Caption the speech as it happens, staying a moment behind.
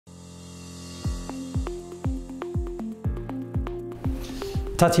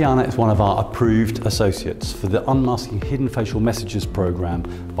Tatiana is one of our approved associates for the Unmasking Hidden Facial Messages program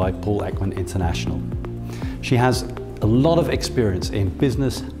by Paul Ekman International. She has a lot of experience in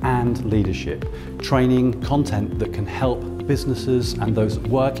business and leadership, training content that can help businesses and those that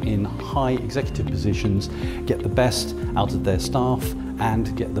work in high executive positions get the best out of their staff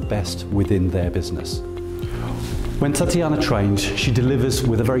and get the best within their business. When Tatiana trains, she delivers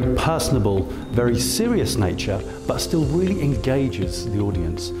with a very personable, very serious nature, but still really engages the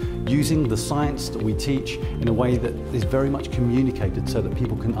audience, using the science that we teach in a way that is very much communicated so that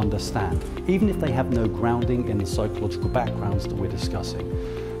people can understand, even if they have no grounding in the psychological backgrounds that we're discussing.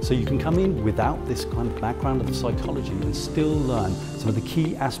 So you can come in without this kind of background of psychology and still learn some of the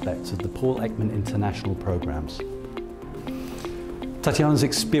key aspects of the Paul Ekman International programs. Tatiana's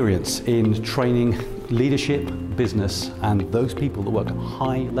experience in training leadership, business, and those people that work at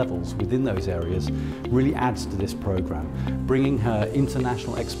high levels within those areas really adds to this program, bringing her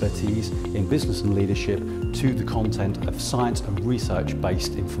international expertise in business and leadership to the content of science and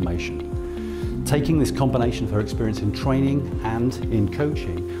research-based information. Taking this combination of her experience in training and in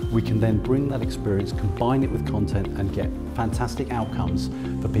coaching, we can then bring that experience, combine it with content, and get fantastic outcomes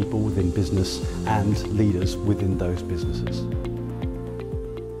for people within business and leaders within those businesses.